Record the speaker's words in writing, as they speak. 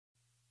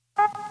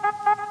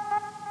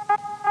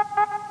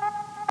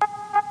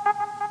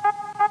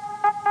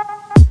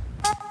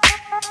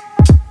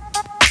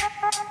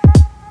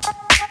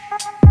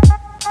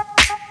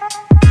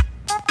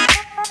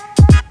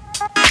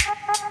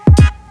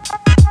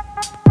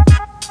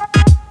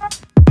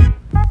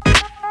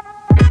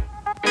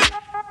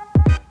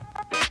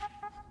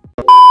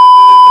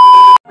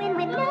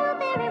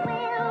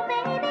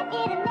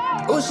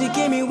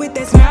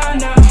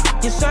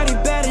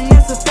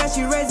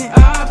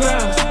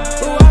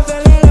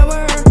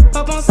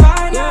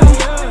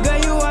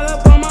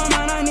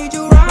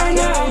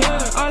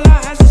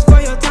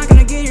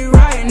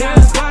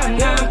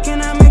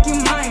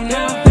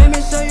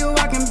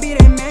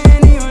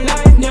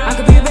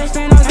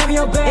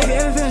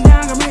touch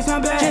down, can bring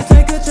some back. Just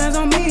take a chance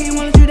on me,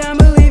 won't let you down,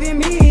 believe in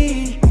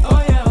me.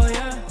 Oh yeah, oh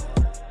yeah.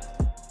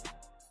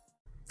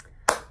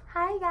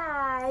 Hi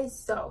guys,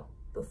 so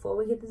before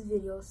we get this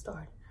video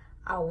started,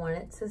 I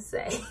wanted to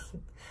say,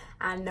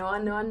 I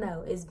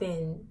know, it's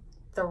been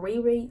 3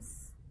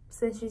 weeks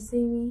since you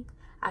see me.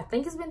 I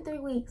think it's been 3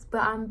 weeks,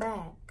 but I'm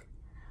back.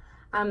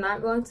 I'm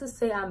not going to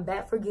say I'm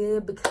back for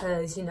good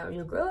because, you know,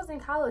 your girl's in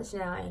college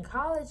now, and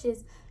college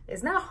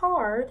it's not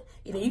hard.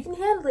 You know, you can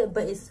handle it,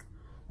 but it's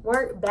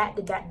work back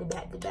to back to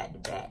back to back to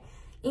back.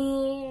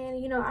 And,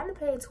 you know, I done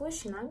paid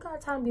tuition. I ain't got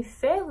time to be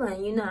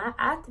failing. You know, I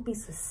have to be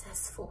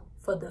successful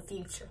for the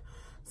future.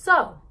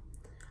 So,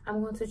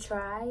 I'm going to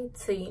try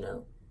to, you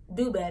know,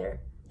 do better.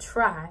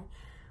 Try.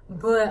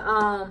 But,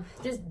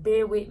 just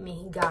bear with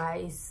me,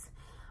 guys.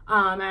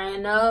 I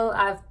know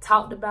I've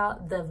talked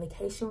about the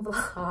vacation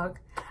vlog.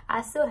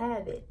 I still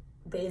have it.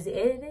 But is it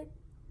edited?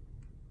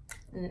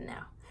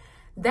 No.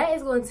 That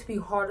is going to be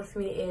harder for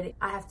me to edit.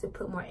 I have to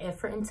put more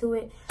effort into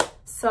it.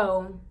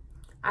 So,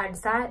 I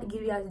decided to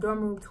give you guys a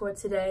dorm room tour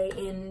today.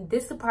 And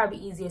this will probably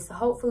be easier. So,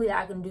 hopefully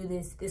I can do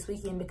this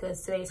weekend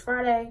because today's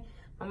Friday.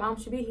 My mom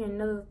should be here in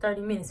another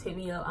 30 minutes to pick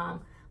me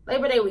up.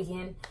 Labor Day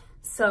weekend.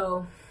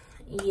 So,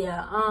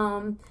 yeah.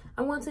 I'm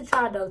going to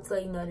try, though,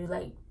 to, you know, do,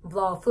 like,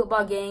 vlog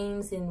football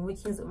games and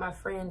weekends with my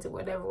friends or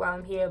whatever while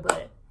I'm here.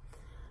 But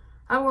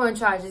I'm going to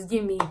try. Just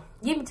give me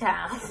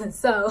time.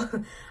 So,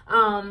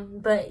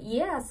 but,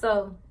 yeah.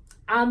 So,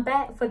 I'm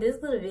back for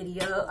this little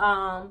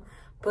video.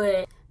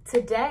 But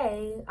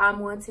today, I'm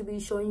going to be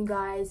showing you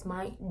guys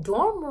my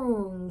dorm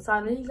room. So, I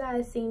know you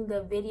guys seen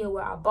the video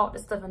where I bought the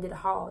stuff and did a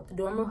haul, the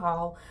dorm room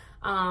haul.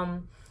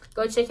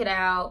 Go check it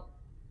out.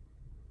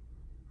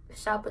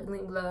 I'll put the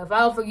link below. If I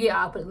don't forget,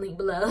 I'll put the link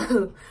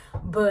below.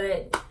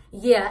 But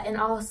yeah, and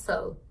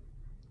also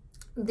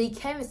the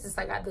canvases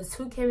I got, the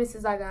 2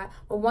 canvases I got.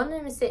 Well, one of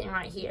them is sitting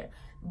right here,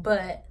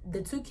 but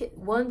the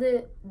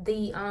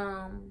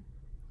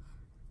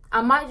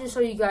I might just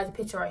show you guys a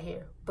picture right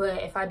here.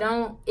 But if I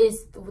don't,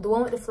 it's the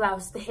one with the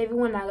flowers, the heavy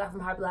one that I got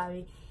from Hobby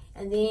Lobby,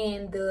 and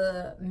then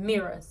the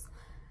mirrors.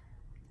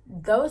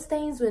 Those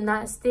things would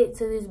not stick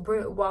to this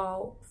brick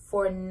wall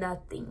for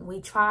nothing.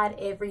 We tried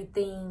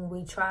everything.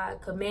 We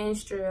tried command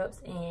strips,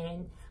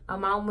 and my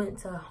mom went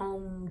to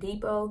Home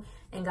Depot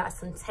and got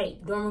some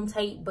tape, dorm room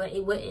tape, but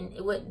it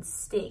wouldn't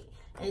stick.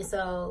 And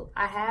so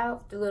I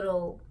have the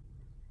little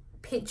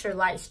picture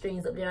light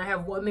strings up there. I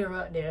have one mirror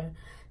up there.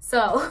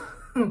 So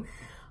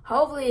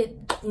hopefully,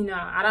 you know,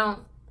 I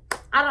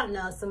don't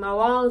know. So my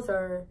walls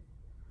are,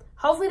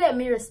 hopefully that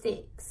mirror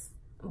sticks,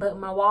 but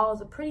my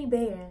walls are pretty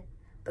bare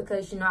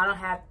because, you know, I don't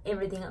have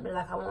everything up there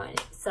like I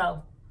wanted.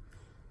 So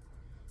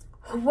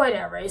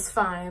whatever, it's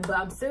fine, but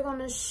I'm still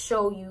gonna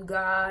show you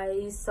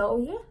guys. So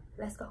yeah,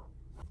 let's go.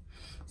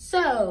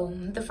 So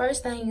the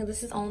first thing,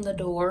 this is on the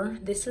door.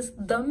 This is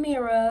the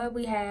mirror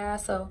we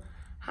have. So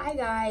hi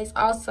guys.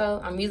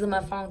 Also, I'm using my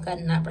phone, could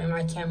not bring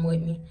my camera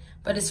with me,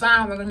 but it's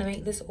fine. We're gonna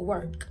make this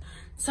work.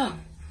 So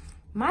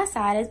my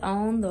side is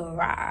on the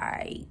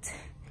right.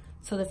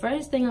 So the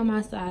first thing on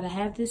my side, I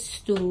have this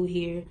stool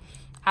here.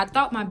 I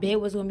thought my bed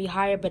was gonna be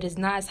higher, but it's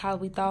not as high as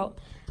we thought.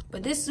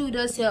 But this stool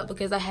does help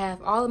because I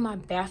have all of my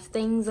bath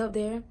things up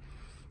there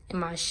and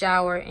my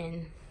shower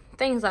and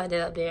things like that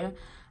up there.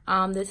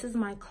 This is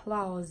my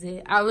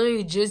closet. I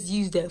literally just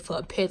used that for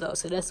a pillow,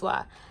 so that's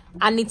why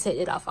I need to take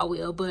it off. I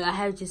will, but I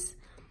have just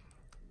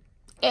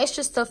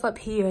extra stuff up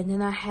here, and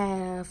then I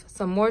have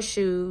some more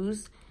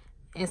shoes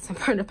and some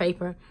printer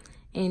paper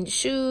and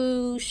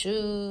shoes,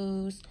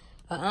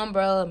 an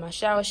umbrella, my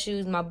shower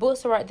shoes, my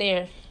books are right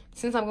there.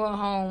 Since I'm going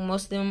home,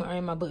 most of them are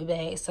in my book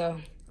bag, so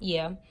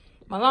yeah.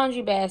 My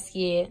laundry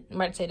basket. I'm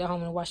about to take that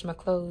home and wash my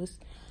clothes.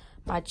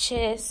 My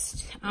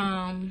chest.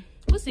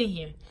 What's in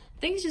here? I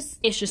think it's just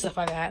extra stuff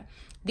I got.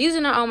 These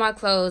are not all my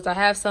clothes. I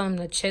have some in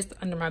the chest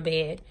under my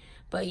bed.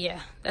 But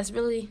yeah, that's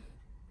really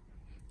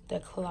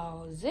the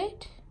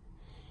closet.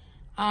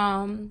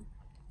 And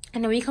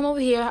then when you come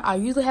over here, I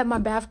usually have my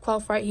bath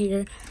cloth right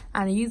here.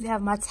 And I usually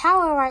have my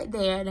towel right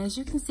there. And as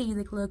you can see,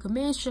 the little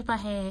command strip I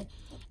had,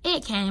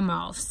 it came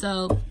off.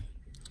 So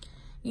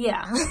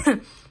yeah.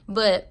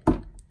 But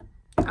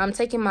I'm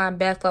taking my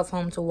bath cloth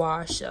home to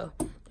wash, so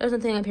there's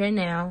nothing up here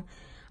now.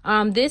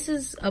 This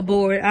is a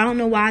board. I don't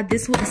know why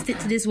this wouldn't stick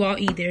to this wall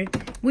either.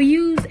 We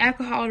use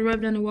alcohol to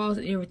rub down the walls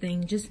and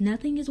everything. Just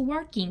nothing is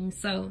working.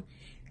 So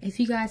if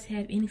you guys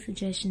have any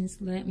suggestions,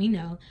 let me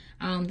know.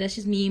 That's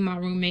just me and my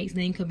roommate's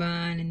name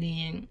combined, and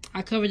then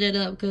I covered that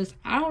up because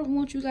I don't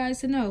want you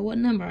guys to know what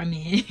number I'm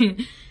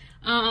in.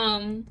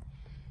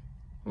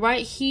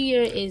 Right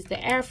here is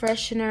the air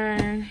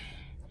freshener,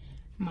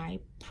 my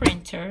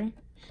printer.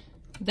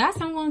 That's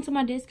how I'm going to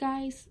my desk,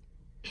 guys.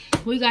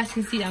 Well, you guys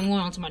can see that I'm going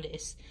onto my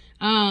desk.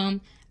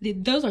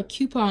 Those are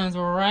coupons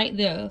right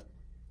there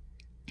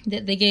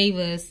that they gave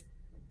us.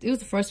 It was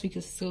the first week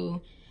of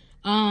school.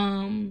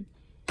 I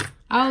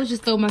always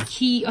just throw my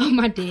key on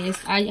my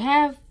desk. I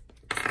have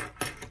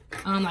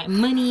like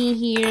money in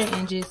here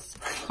and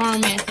just car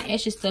mats and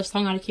extra stuff, so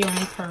I'm gonna carry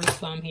my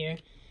purse while I'm here.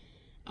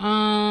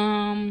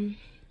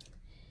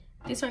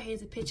 This right here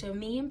is a picture of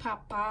me and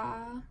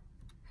Papa.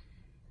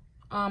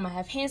 I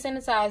have hand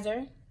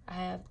sanitizer. I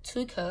have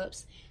 2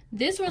 cups.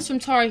 This one's from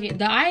Target.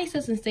 The ice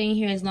doesn't stay in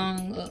here as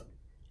long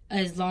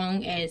as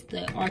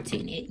the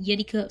Arctic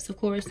Yeti cups, of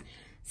course.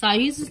 So I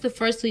used this the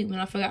first week when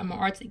I forgot my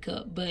Arctic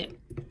cup, but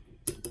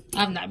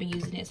I've not been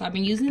using it. So I've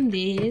been using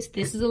this.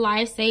 This is a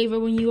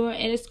lifesaver when you are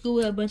at a school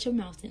with a bunch of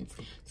mountains.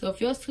 So if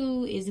your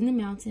school is in the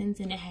mountains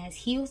and it has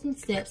hills and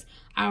steps,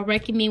 I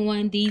recommend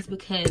one of these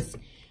because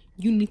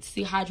you need to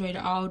stay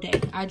hydrated all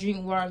day. I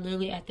drink water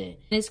literally after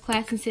this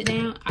class and sit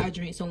down. I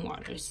drink some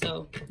water.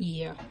 So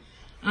yeah.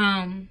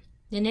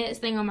 The next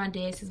thing on my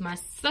desk is my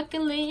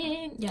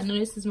succulent. Y'all know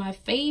this is my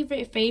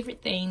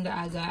favorite thing that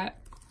I got.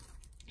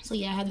 So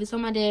yeah, I have this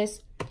on my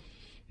desk.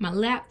 My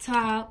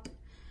laptop.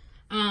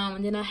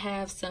 And then I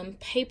have some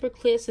paper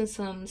clips and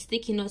some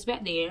sticky notes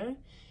back there.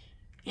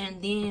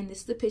 And then this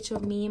is the picture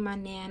of me and my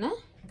Nana.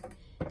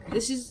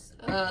 This is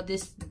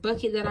this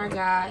bucket that I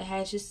got. It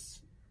has just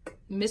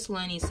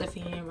miscellaneous stuff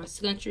in here. My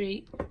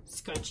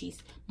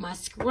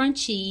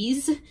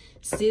scrunchies,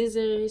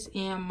 scissors,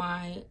 and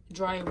my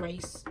dry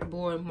erase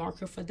board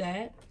marker for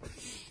that.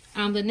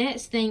 The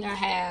next thing I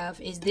have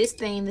is this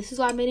thing. This is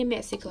what I made in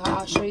Mexico.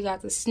 I'll show you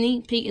guys a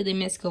sneak peek of the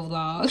Mexico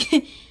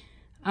vlog.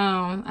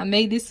 I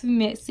made this in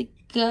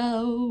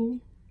Mexico.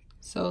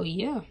 So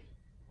yeah.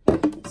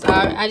 So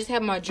I just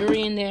have my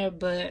jewelry in there,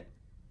 but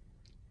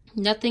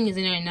nothing is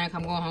in there now.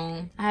 I'm going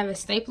home. I have a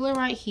stapler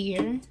right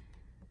here.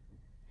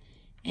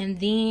 And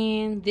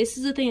then this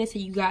is the thing that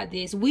said you got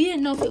this. We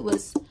didn't know if it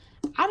was,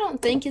 I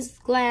don't think it's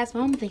glass. I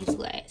don't think it's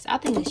glass. I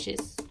think it's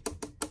just,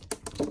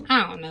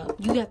 I don't know.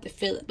 You have to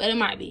feel it, but it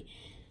might be.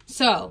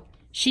 So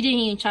she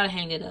didn't even try to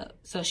hang it up.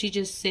 So she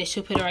just said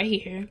she'll put it right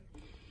here.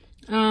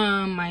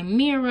 My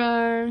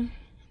mirror,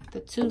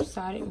 the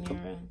 2-sided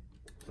mirror.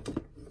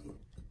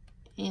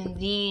 And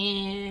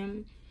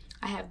then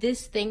I have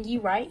this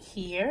thingy right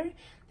here.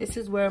 This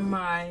is where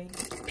my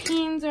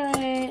pens are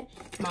at,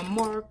 my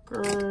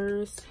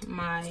markers,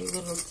 my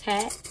little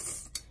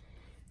tacks.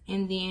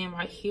 And then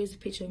right here's a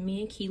picture of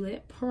me and Keela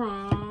at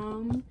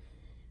prom.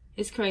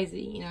 It's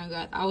crazy, you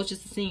know, I was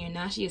just a singer,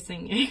 now she's a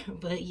singer.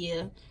 But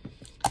yeah.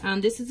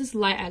 This is this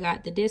light I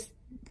got, this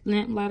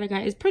lamp light I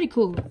got. It's pretty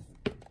cool.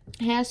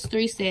 It has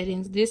 3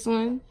 settings. This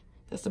one,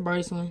 that's the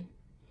brightest one.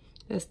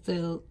 That's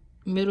the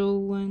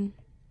middle one.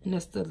 And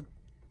that's the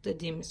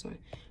dimmest one.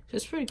 So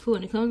it's pretty cool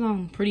and it comes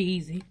on pretty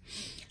easy.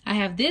 I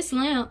have this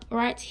lamp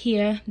right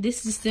here.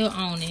 This is still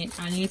on it.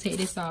 I need to take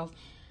this off.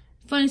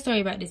 Funny story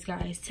about this,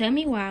 guys. Tell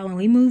me why when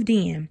we moved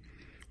in,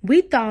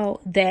 we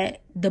thought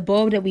that the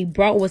bulb that we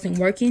brought wasn't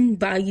working,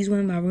 but I used one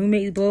of my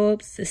roommate's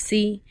bulbs to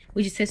see.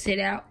 We just tested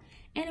it out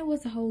and it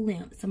was a whole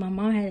lamp. So my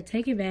mom had to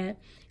take it back.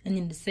 And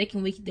then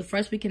the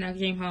first weekend I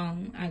came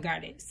home, I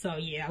got it. So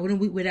yeah, I wouldn't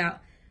week without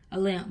a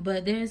lamp,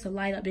 but there's a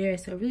light up there,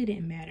 so it really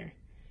didn't matter.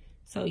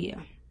 So yeah.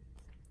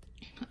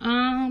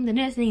 The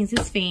next thing is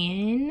this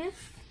fan.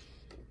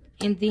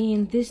 And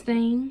then this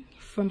thing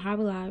from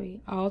Hobby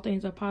Lobby. All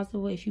things are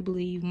possible if you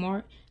believe.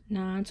 Mark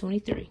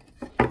 9:23.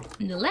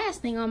 And the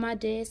last thing on my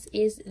desk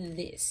is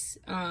this.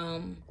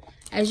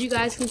 As you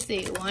guys can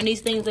see, one of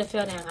these things that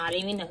fell down. I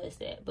didn't even notice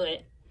that,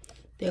 but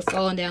they're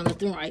falling down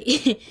left and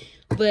right.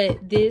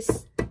 But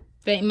this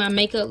thing, my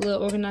makeup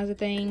little organizer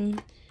thing,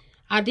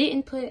 I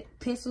didn't put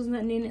pencils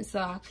nothing in it, so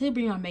I could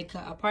bring my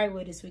makeup. I probably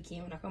will this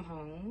weekend when I come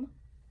home.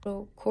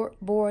 Little cork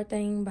board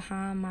thing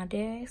behind my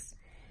desk.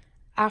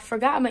 I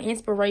forgot my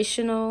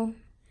inspirational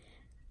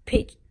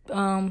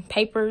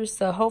papers,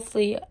 so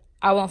hopefully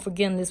I won't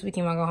forget them this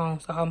weekend when I go home.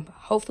 So I'll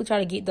hopefully try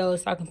to get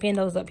those so I can pin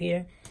those up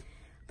here.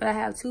 But I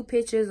have 2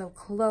 pictures of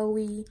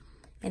Chloe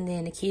and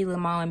then Akila,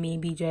 Mom, and me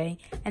and BJ.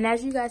 And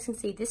as you guys can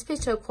see, this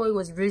picture of Chloe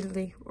was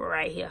originally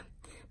right here.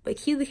 But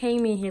Keela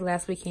came in here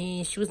last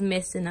weekend. She was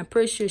missing. I'm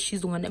pretty sure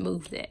she's the one that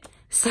moved that.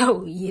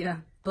 So yeah.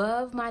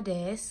 Above my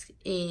desk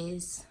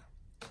is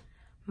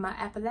my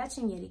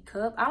Appalachian Yeti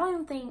cup. I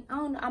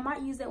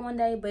might use that one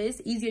day, but it's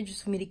easier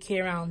just for me to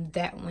carry around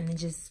that one and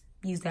just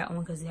use that one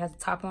because it has a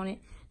top on it.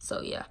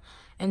 So yeah.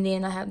 And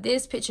then I have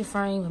this picture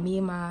frame of me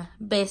and my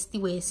bestie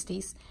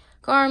Westies,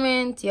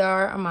 Carmen,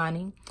 Tiara,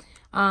 Armani.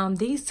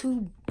 These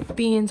 2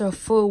 bins are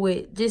full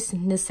with just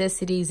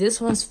necessities.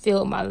 This one's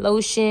filled with my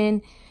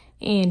lotion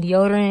and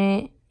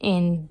deodorant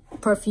and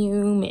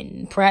perfume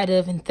and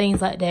Prada and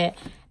things like that.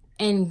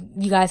 And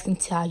you guys can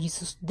tell I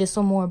use this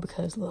one more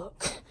because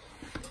look,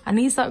 I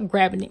need to start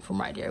grabbing it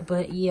from right there.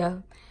 But yeah,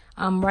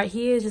 right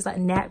here is just like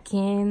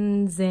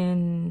napkins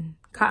and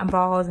cotton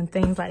balls and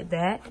things like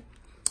that.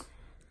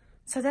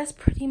 So that's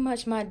pretty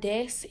much my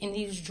desk. In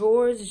these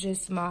drawers is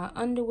just my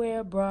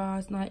underwear,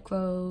 bras, night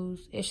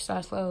clothes,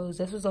 exercise clothes.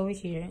 This was over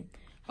here.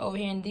 Over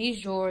here in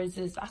these drawers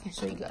is, I can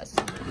show you guys.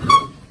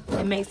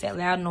 It makes that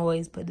loud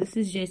noise, but this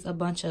is just a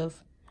bunch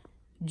of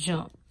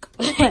junk,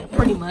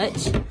 pretty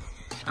much.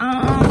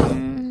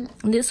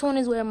 This one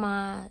is where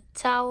my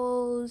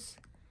towels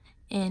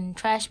and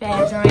trash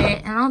bags are at.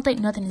 And I don't think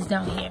nothing is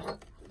down here.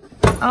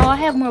 Oh, I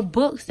have more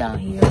books down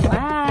here.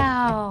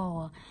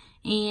 Wow.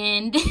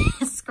 And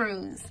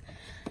screws.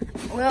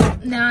 Well,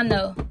 now I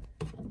know.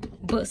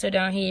 Books are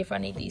down here if I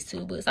need these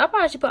 2 books. I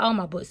probably should put all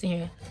my books in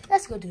here.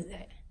 Let's go do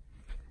that.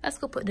 Let's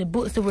go put the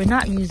books that we're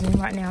not using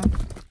right now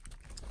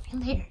in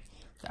there.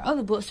 The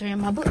other books are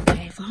in my book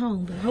bag for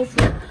home, but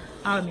hopefully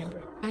I'll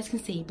remember. As you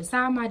can see,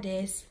 beside my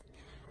desk,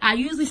 I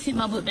usually sit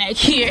my book bag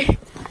here,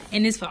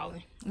 and it's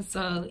falling.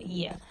 So,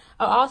 yeah.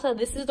 Oh, also,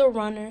 this is the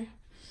runner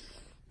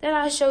that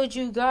I showed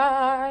you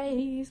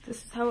guys.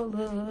 This is how it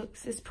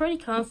looks. It's pretty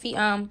comfy.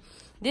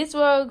 This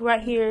rug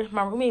right here,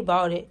 my roommate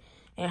bought it,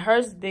 and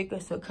hers is bigger,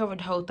 so it covered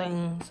the whole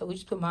thing. So we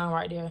just put mine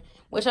right there,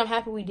 which I'm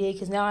happy we did,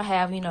 because now I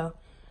have, you know,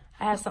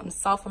 I have something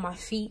soft on my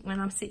feet when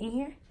I'm sitting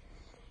here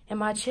in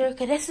my chair.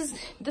 Cause this is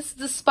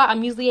the spot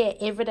I'm usually at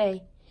every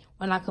day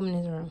when I come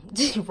in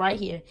this room, right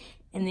here.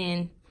 And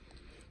then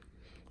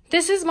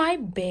this is my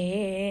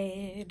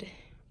bed.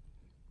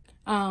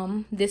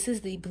 This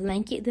is the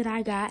blanket that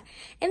I got,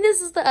 and this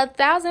is the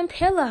 1,000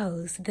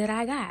 pillows that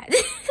I got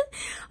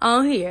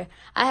on here.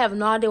 I have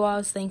no idea what I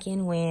was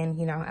thinking when,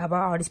 you know, I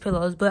bought all these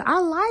pillows, but I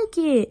like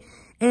it.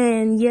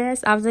 And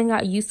yes, I was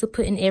got used to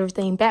putting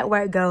everything back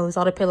where it goes,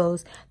 all the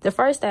pillows. The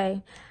first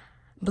day,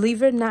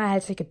 believe it or not, I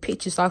had to take a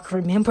picture so I could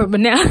remember, but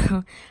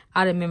now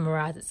I didn't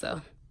memorize it.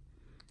 So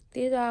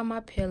these are my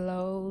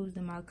pillows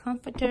and my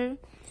comforter.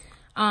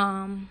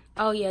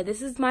 Oh yeah,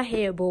 this is my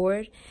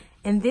headboard,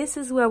 and this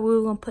is where we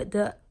were gonna put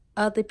the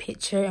other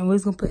picture, and we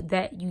was gonna put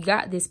that You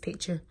Got This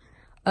picture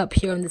up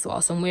here on this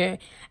wall somewhere.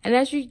 And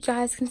as you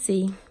guys can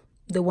see,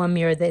 the one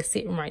mirror that's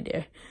sitting right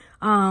there.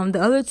 The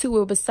other 2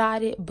 were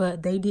beside it,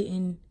 but they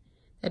didn't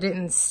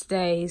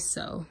stay.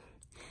 So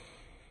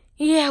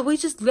yeah, we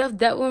just left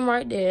that one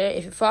right there.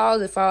 If it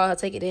falls, it falls. I'll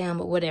take it down,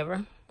 but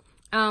whatever.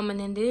 And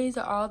then these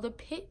are all the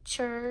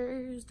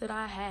pictures that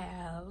I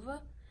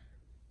have.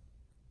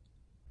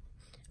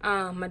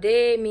 My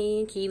dad, me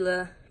and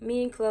Keela,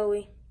 me and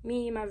Chloe,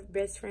 me and my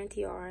best friend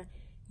Tiara,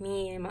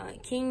 me and my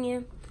Aunt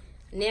Kenya,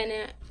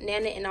 Nana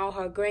and all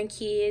her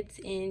grandkids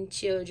and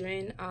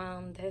children.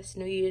 That's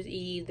New Year's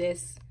Eve.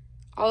 That's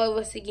all of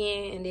us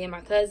again, and then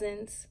my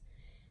cousins.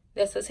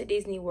 That's us at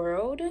Disney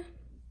World.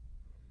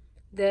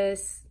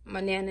 That's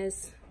my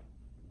Nana's,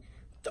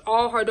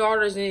 all her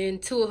daughters and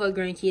 2 of her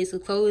grandkids. So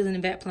Chloe's in the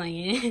back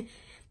playing.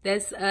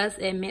 That's us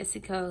at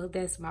Mexico.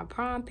 That's my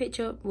prom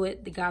picture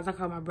with the guys I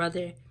call my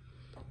brother.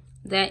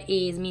 That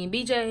is me and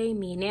BJ,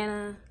 me and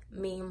Nana,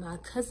 me and my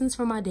cousins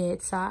from my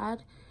dad's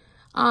side.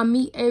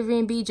 Me, Avery,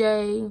 and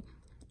BJ.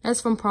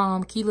 That's from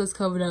prom. Keela's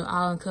covered up.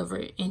 I'll uncover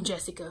it. And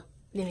Jessica.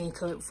 They didn't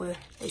cover it before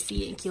they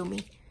see it and kill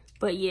me.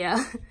 But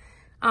yeah.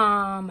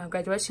 My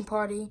graduation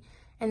party.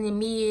 And then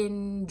me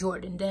and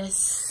Jordan.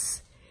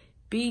 That's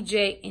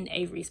BJ and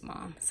Avery's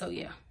mom. So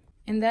yeah.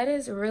 And that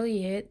is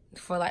really it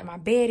for like my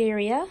bed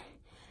area.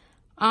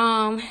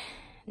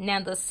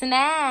 Now the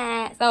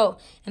snacks. Oh,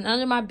 and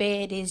under my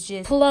bed is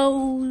just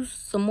clothes,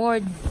 some more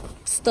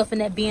stuff in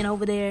that bin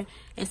over there,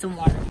 and some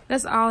water.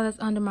 That's all that's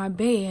under my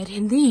bed.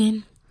 And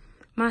then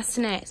my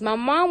snacks. My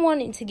mom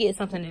wanted to get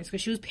something else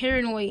because she was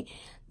paranoid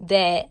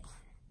that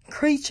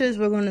creatures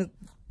were gonna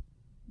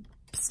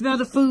smell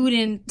the food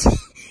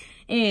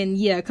and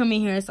yeah, come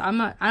in here. So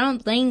I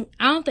don't think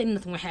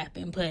nothing will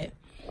happen, but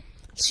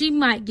she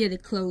might get a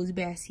clothes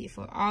basket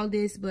for all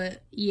this.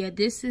 But yeah,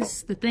 this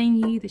is the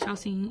thingy that y'all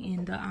seen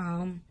in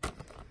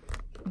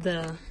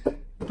the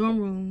dorm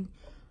room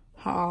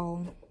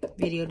haul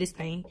video, this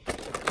thing.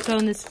 So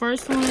in this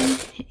first one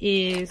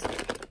is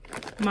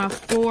my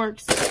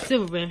forks,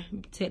 silverware,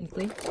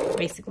 technically,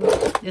 basically.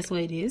 That's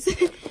what it is.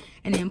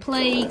 And then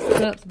plates,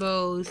 cups,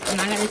 bowls.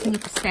 And I got this thing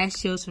with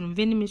pistachios from the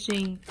vending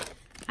machine.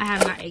 I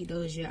have not ate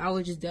those yet. I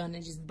was just done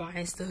and just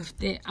buying stuff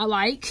that I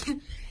like.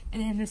 And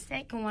then the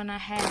second one I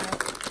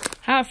have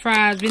hot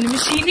fries vending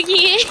machine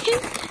again.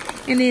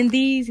 And then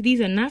these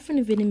are not from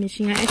the vending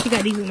machine. I actually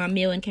got these with my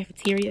meal in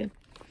cafeteria.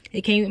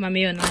 They came with my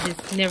meal and I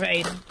just never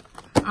ate them.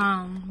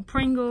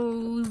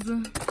 Pringles.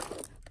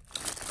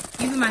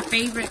 These are my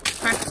favorite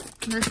crackers.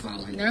 They're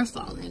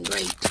falling.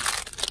 Great.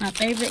 My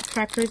favorite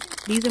crackers.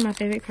 These are my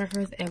favorite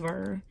crackers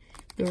ever.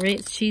 The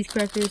Ritz cheese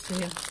crackers. So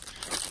yeah.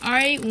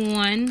 Alright,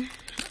 one.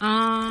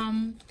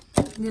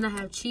 Then I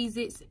have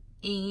Cheez-Its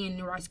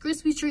and Rice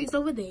Krispie treats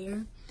over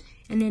there.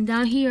 And then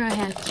down here I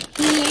have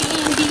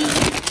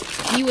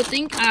candy. You would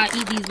think I'd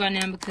eat these by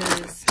now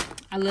because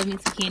I love me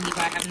some candy, but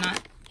I have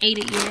not ate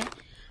it yet.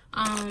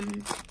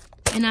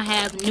 And I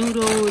have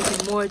noodles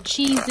and more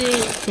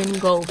Cheez-Its and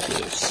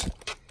Goldfish.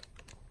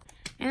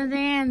 And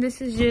then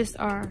this is just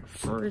our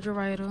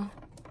refrigerator.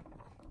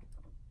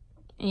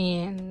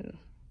 And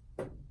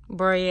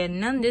bread.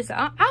 None of this.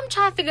 I'm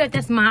trying to figure out if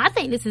that's mine. I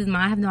think this is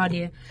mine. I have no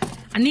idea.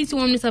 I need to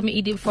warm this up and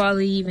eat it before I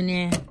leave. And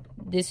then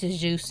this is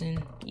juice.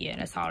 And yeah,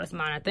 that's all that's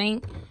mine, I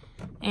think.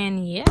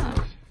 And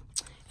yeah.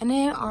 And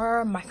then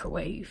our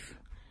microwave.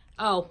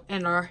 Oh,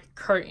 and our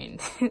curtain.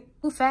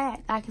 In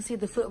fact, I can see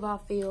the football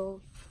field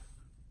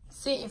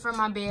sitting in front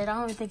of my bed. I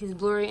don't even think it's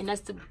blurry. And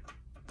that's the...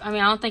 I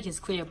mean, I don't think it's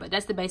clear, but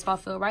that's the baseball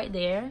field right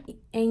there.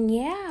 And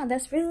yeah,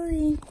 that's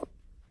my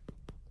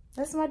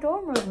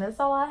dorm room.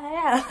 That's all I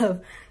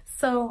have.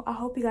 So I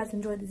hope you guys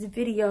enjoyed this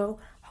video.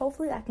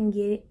 Hopefully I can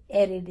get it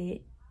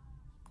edited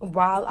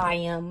while I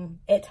am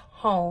at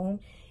home.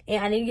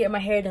 And I need to get my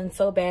hair done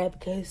so bad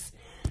because,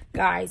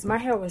 guys, my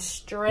hair was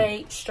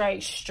straight.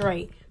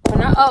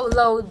 When I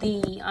upload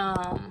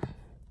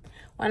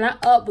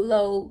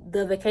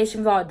the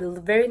vacation vlog,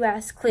 the very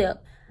last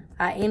clip,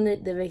 I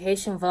ended the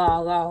vacation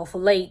vlog off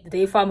late the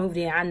day before I moved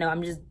in. I know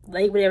I'm just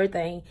late with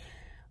everything,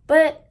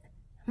 but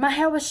my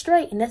hair was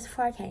straight, and that's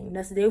before I came.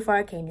 That's the day before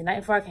I came, the night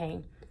before I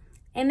came,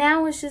 and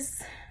now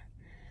it's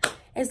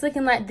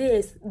looking like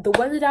this. The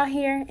weather down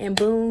here in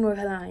Boone, North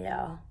Carolina,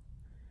 y'all.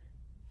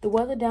 The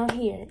weather down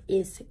here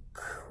is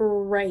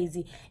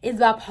crazy. It's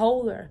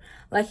bipolar.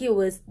 Like, it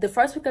was, the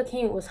first week I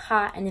came, it was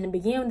hot. And then the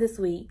beginning of this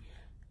week,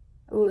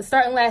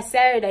 starting last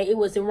Saturday, it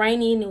was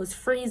raining, it was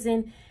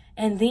freezing.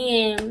 And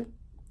then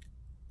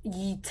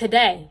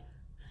today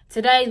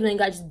when it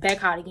got just back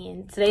hot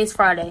again. Today's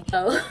Friday.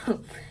 So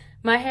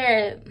my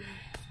hair,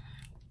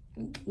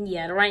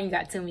 yeah, the rain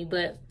got to me.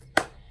 But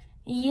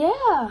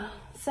yeah.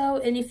 So,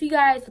 and if you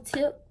guys, a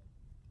tip,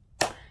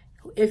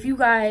 if you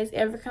guys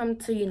ever come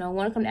to,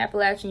 want to come to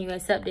Appalachian, you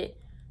accept it,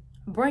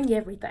 bring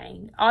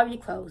everything, all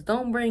your clothes.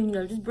 Don't bring,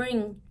 just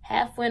bring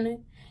half winter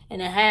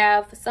and a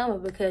half summer,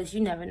 because you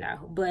never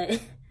know. But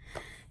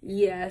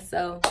yeah,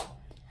 so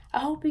I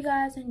hope you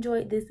guys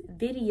enjoyed this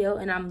video.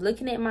 And I'm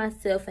looking at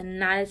myself and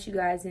not at you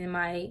guys in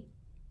my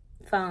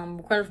phone,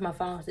 recording from my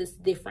phone, so it's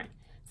different.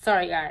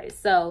 Sorry, guys.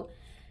 So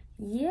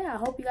yeah, I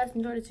hope you guys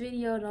enjoyed this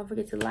video. Don't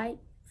forget to like,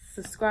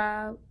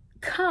 subscribe,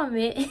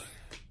 comment,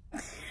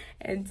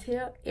 and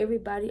tell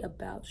everybody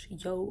about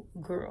your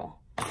girl.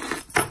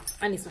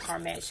 I need some car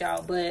mats,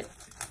 y'all, but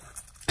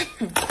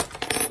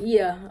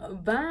yeah,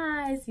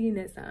 bye. See you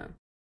next time.